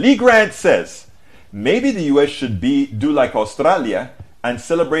interested in. Lee Grant says, maybe the U.S. should do like Australia and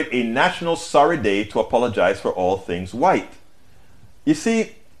celebrate a National Sorry Day to apologize for all things white. You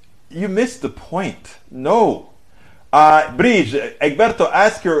see, you missed the point. No. Bridge, Egberto,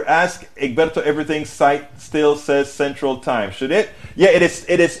 ask Egberto everything site still says Central Time. Should it? Yeah,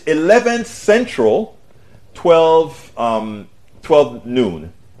 it is 11 Central, 12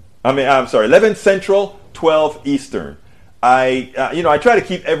 noon. I'm sorry, 11 Central, 12 Eastern. I try to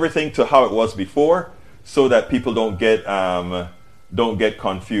keep everything to how it was before, so that people don't get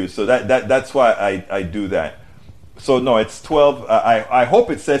confused. So that's why I do that. So no, it's 12. I hope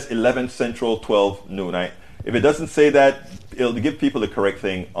it says 11 Central, 12 noon. If it doesn't say that, it'll give people the correct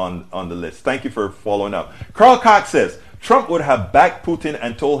thing on the list. Thank you for following up. Carl Cox says, Trump would have backed Putin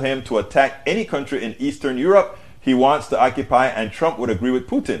and told him to attack any country in Eastern Europe he wants to occupy, and Trump would agree with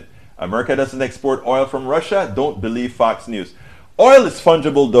Putin. America doesn't export oil from Russia. Don't believe Fox News. Oil is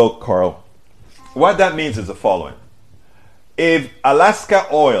fungible though, Carl. What that means is the following. If Alaska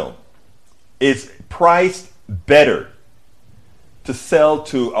oil is priced better to sell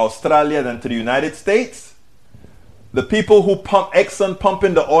to Australia than to the United States, the people who Exxon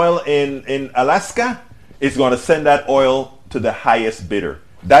pumping the oil in Alaska is going to send that oil to the highest bidder.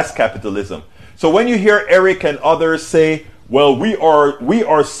 That's capitalism. So when you hear Eric and others say, well, we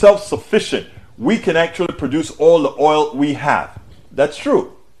are self-sufficient, we can actually produce all the oil we have. That's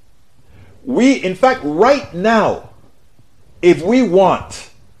true. In fact, right now, If we want,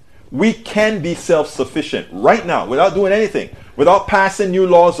 we can be self-sufficient right now without doing anything, without passing new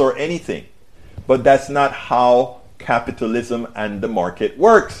laws or anything. But that's not how capitalism and the market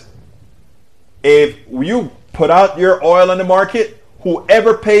works. If you put out your oil on the market,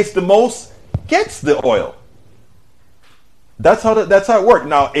 whoever pays the most gets the oil. That's how it works.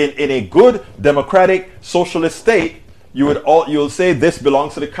 Now, in a good democratic socialist state, you'll say this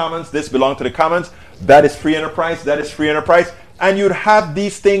belongs to the commons, this belongs to the commons, that is free enterprise, that is free enterprise, and you'd have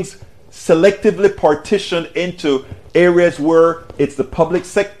these things selectively partitioned into areas where it's the public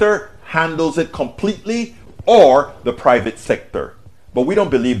sector handles it completely or the private sector. But we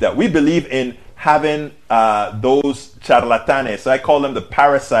don't believe that. We believe in having those charlatanes, I call them the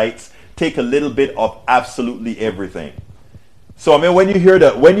parasites, take a little bit of absolutely everything. So I mean, when you hear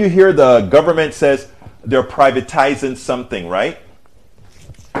the government says they're privatizing something, right?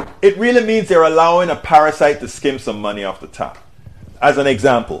 It really means they're allowing a parasite to skim some money off the top. As an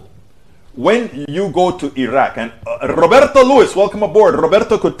example, when you go to Iraq, and Roberto Lewis, welcome aboard.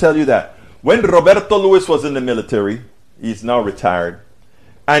 Roberto could tell you that. When Roberto Lewis was in the military, he's now retired,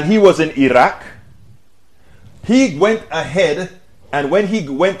 and he was in Iraq, he went ahead, and when he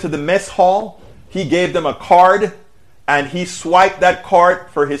went to the mess hall, he gave them a card, and he swiped that card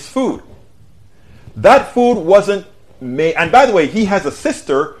for his food. That food wasn't made, and by the way, he has a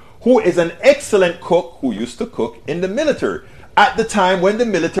sister who is an excellent cook who used to cook in the military at the time when the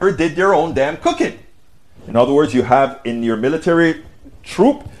military did their own damn cooking. In other words, you have in your military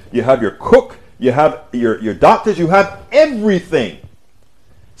troop, you have your cook, you have your doctors, you have everything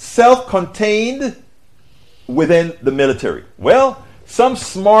self-contained within the military. Well, some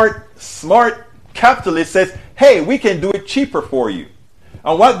smart capitalist says, hey, we can do it cheaper for you.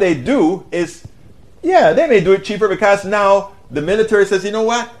 And what they do is, yeah, they may do it cheaper because now the military says, you know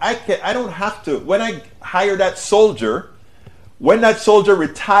what, I don't have to, when I hire that soldier, when that soldier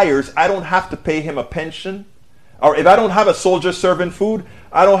retires, I don't have to pay him a pension. Or if I don't have a soldier serving food,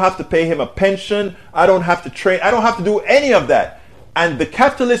 I don't have to pay him a pension. I don't have to train. I don't have to do any of that. And the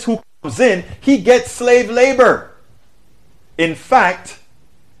capitalist who comes in, he gets slave labor. In fact,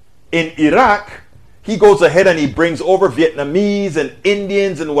 in Iraq, he goes ahead and he brings over Vietnamese and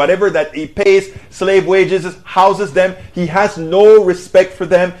Indians and whatever that he pays slave wages, houses them. He has no respect for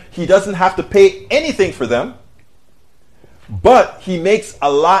them. He doesn't have to pay anything for them. But he makes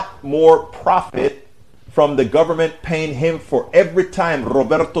a lot more profit from the government paying him for every time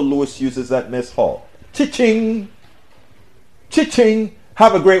Roberto Lewis uses that mess hall. Cha-ching! Cha-ching!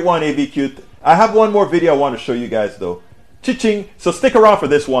 Have a great one, AVQ. I have one more video I want to show you guys though. Cha-ching! So stick around for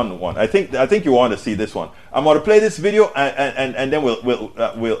this one. I think you want to see this one. I'm going to play this video and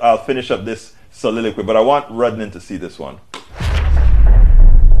then I'll finish up this soliloquy. But I want Rudnan to see this one.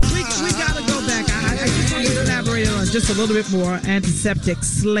 We got to go back. I just want to elaborate on just a little bit more. Antiseptic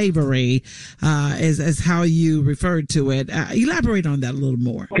slavery is how you referred to it. Elaborate on that a little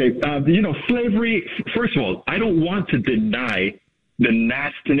more. Okay, slavery, first of all, I don't want to deny the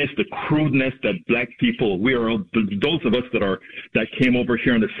nastiness, the crudeness that black people, those of us that came over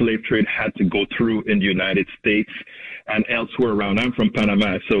here in the slave trade had to go through in the United States and elsewhere around. I'm from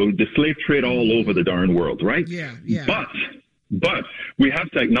Panama, so the slave trade all over the darn world, right? Yeah. But we have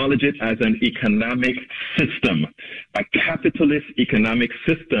to acknowledge it as an economic system, a capitalist economic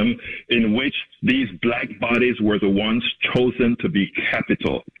system in which these black bodies were the ones chosen to be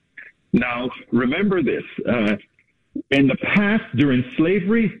capital. Now, remember this. In the past, during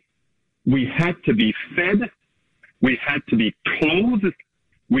slavery, we had to be fed, we had to be clothed,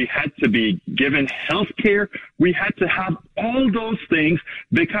 we had to be given health care, we had to have all those things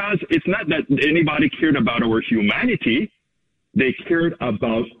because it's not that anybody cared about our humanity. They cared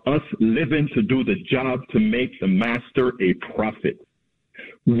about us living to do the job to make the master a profit.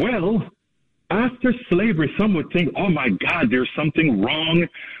 Well, after slavery, some would think, oh my God, there's something wrong.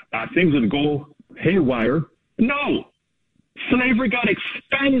 Things would go haywire. No, slavery got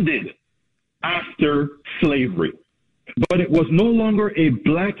expanded after slavery, but it was no longer a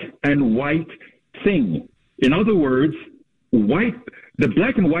black and white thing. In other words, the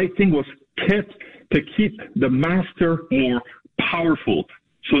black and white thing was kept to keep the master more powerful.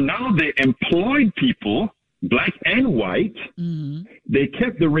 So now they employed people, black and white. Mm-hmm. They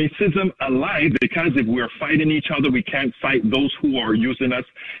kept the racism alive because if we're fighting each other, we can't fight those who are using us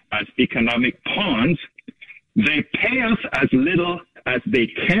as economic pawns. They pay us as little as they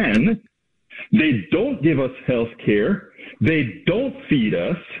can. They don't give us health care. They don't feed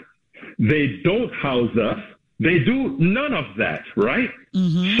us. They don't house us. They do none of that, right?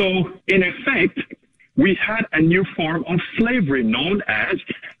 Mm-hmm. So in effect, we had a new form of slavery known as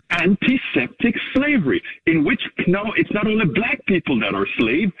antiseptic slavery, in which now it's not only black people that are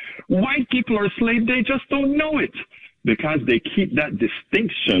slaves, white people are slaves, they just don't know it because they keep that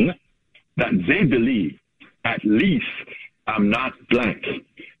distinction that they believe, at least I'm not black,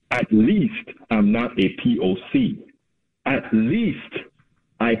 at least I'm not a POC, at least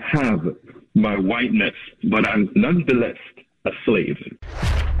I have my whiteness, but I'm nonetheless a slave.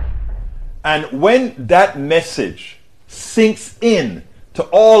 And when that message sinks in to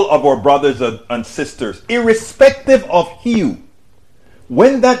all of our brothers and sisters, irrespective of hue,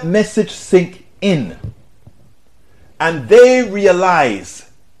 when that message sinks in and they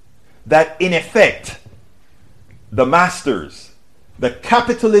realize that in effect, the masters, the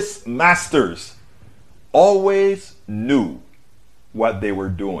capitalist masters, always knew what they were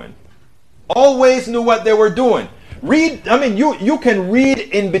doing. Always knew what they were doing. You can read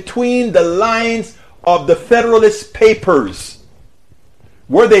in between the lines of the Federalist Papers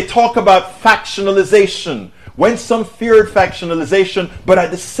where they talk about factionalization, when some feared factionalization, but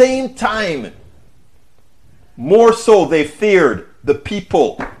at the same time, more so they feared the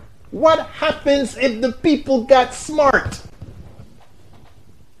people. What happens if the people got smart?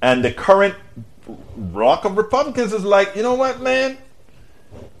 And the current block of Republicans is like, you know what, man?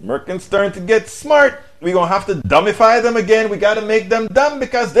 Americans starting to get smart. We're going to have to dumbify them again. We got to make them dumb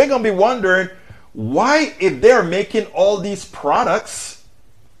because they're going to be wondering why, if they're making all these products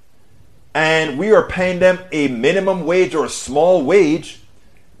and we are paying them a minimum wage or a small wage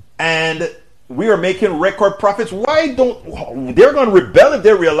and we are making record profits, why don't they're going to rebel if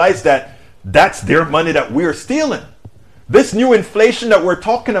they realize that that's their money that we're stealing? This new inflation that we're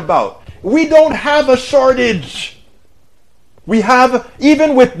talking about, we don't have a shortage. We have,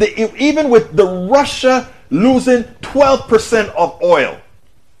 even with the Russia losing 12% of oil,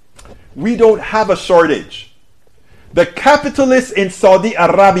 we don't have a shortage. The capitalists in Saudi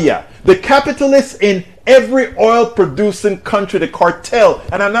Arabia, the capitalists in every oil producing country, the cartel,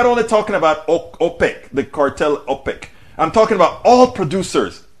 and I'm not only talking about OPEC, the cartel OPEC, I'm talking about all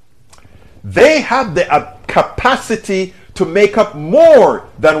producers. They have the capacity to make up more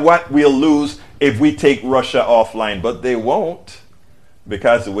than what we'll lose if we take Russia offline, but they won't,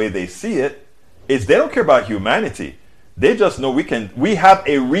 because the way they see it is they don't care about humanity. They just know we have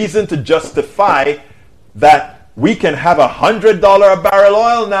a reason to justify that we can have $100 a barrel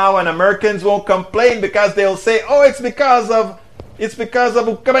oil now and Americans won't complain because they'll say, oh, it's because of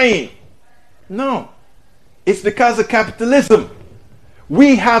Ukraine. No, it's because of capitalism.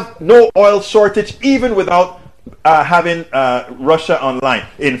 We have no oil shortage even without having Russia online.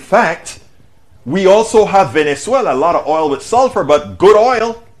 In fact, we also have Venezuela, a lot of oil with sulfur, but good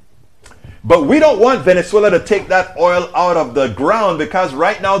oil. But we don't want Venezuela to take that oil out of the ground because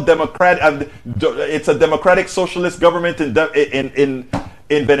right now it's a democratic socialist government in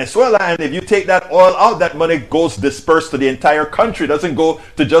Venezuela, and if you take that oil out, that money goes dispersed to the entire country. It doesn't go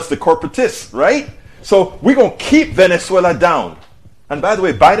to just the corporatists, right? So we're going to keep Venezuela down. And by the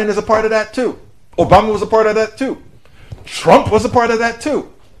way, Biden is a part of that too. Obama was a part of that too. Trump was a part of that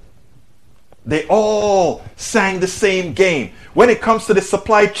too. They all sang the same game. When it comes to the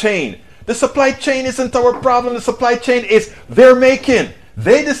supply chain isn't our problem. The supply chain is they're making.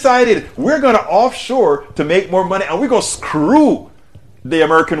 They decided we're going to offshore to make more money and we're going to screw the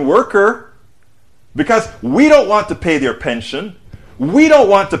American worker because we don't want to pay their pension. We don't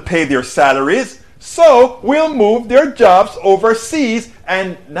want to pay their salaries. So we'll move their jobs overseas,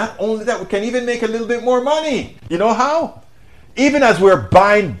 and not only that, we can even make a little bit more money. You know how? Even as we're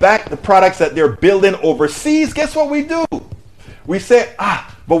buying back the products that they're building overseas, guess what we do? We say,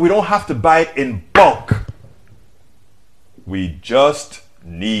 but we don't have to buy it in bulk. We just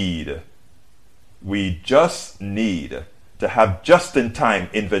need to have just-in-time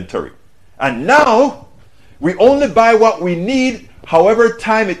inventory. And now, we only buy what we need, however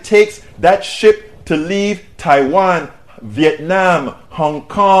time it takes that ship to leave Taiwan, Vietnam, Hong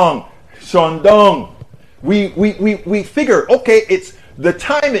Kong, Shandong. We figure, okay, it's the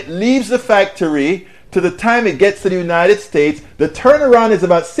time it leaves the factory to the time it gets to the United States. The turnaround is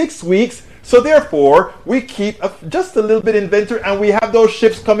about 6 weeks. So therefore, we keep just a little bit inventory and we have those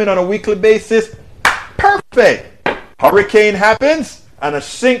ships coming on a weekly basis. Perfect. Hurricane happens and a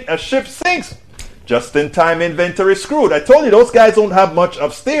ship sinks. Just-in-time inventory screwed. I told you those guys don't have much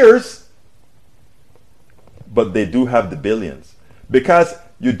upstairs. But they do have the billions. Because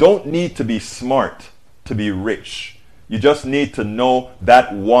you don't need to be smart to be rich. You just need to know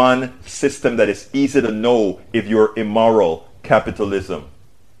that one system that is easy to know if you're immoral: capitalism.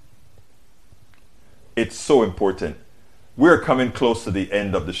 It's so important. we're coming close to the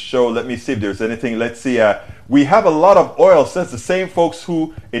end of the show. Let me see if there's anything. Let's see. We have a lot of oil. Says the same folks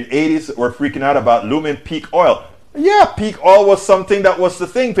who in 80s were freaking out about Lumen peak oil. Yeah, peak oil was something that was the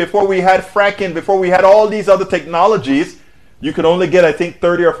thing. Before we had fracking, before we had all these other technologies, you could only get, I think,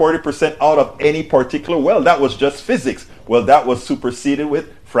 30 or 40% out of any particular well. That was just physics. Well, that was superseded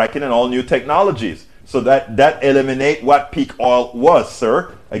with fracking and all new technologies. So that eliminate what peak oil was,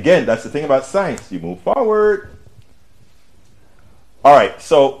 sir. Again, that's the thing about science. You move forward. All right,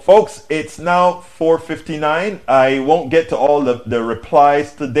 so folks, it's now 4:59. I won't get to all the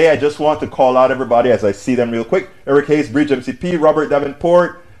replies today. I just want to call out everybody as I see them real quick. Eric Hayes, Bridge MCP, Robert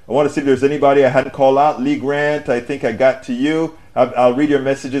Davenport. I want to see if there's anybody I hadn't called out. Lee Grant, I think I got to you. I'll read your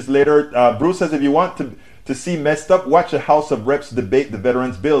messages later. Bruce says, if you want to see messed up, watch the House of Reps debate the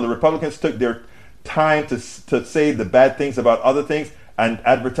Veterans Bill. The Republicans took their time to say the bad things about other things and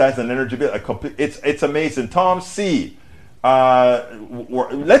advertise an energy bill. It's amazing. Tom C.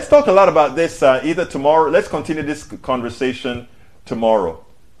 Let's talk a lot about this either tomorrow. Let's continue this conversation tomorrow.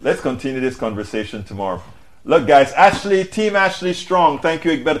 Look, guys, Ashley, Team Ashley Strong. Thank you,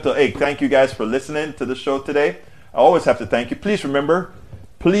 Egberto. Hey, thank you guys for listening to the show today. I always have to thank you. Please remember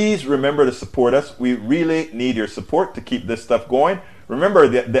to support us. We really need your support to keep this stuff going. Remember,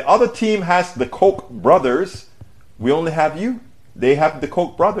 the other team has the Koch brothers. We only have you. They have the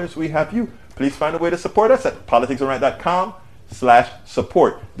Koch brothers. We have you. Please find a way to support us at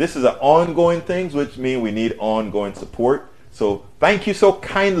politicsdoneright.com/support. This is an ongoing thing, which means we need ongoing support. So thank you so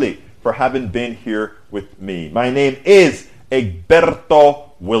kindly for having been here with me. My name is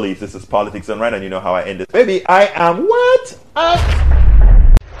Egberto Willies. This is Politics Done Right, and you know how I end it. Baby, I am what?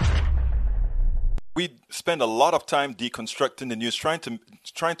 We spend a lot of time deconstructing the news, trying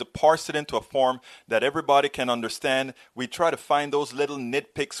to parse it into a form that everybody can understand. We try to find those little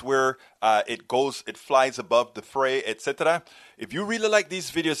nitpicks where it flies above the fray, etc. If you really like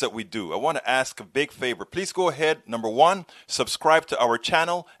these videos that we do, I want to ask a big favor. Please go ahead, number 1, subscribe to our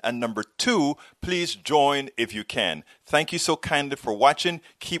channel, and number 2, please join if you can. Thank you so kindly for watching.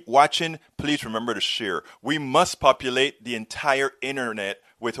 Keep watching. Please remember to share. We must populate the entire internet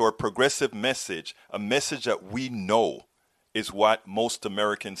with our progressive message, a message that we know is what most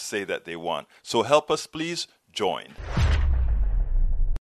Americans say that they want. So help us, please join.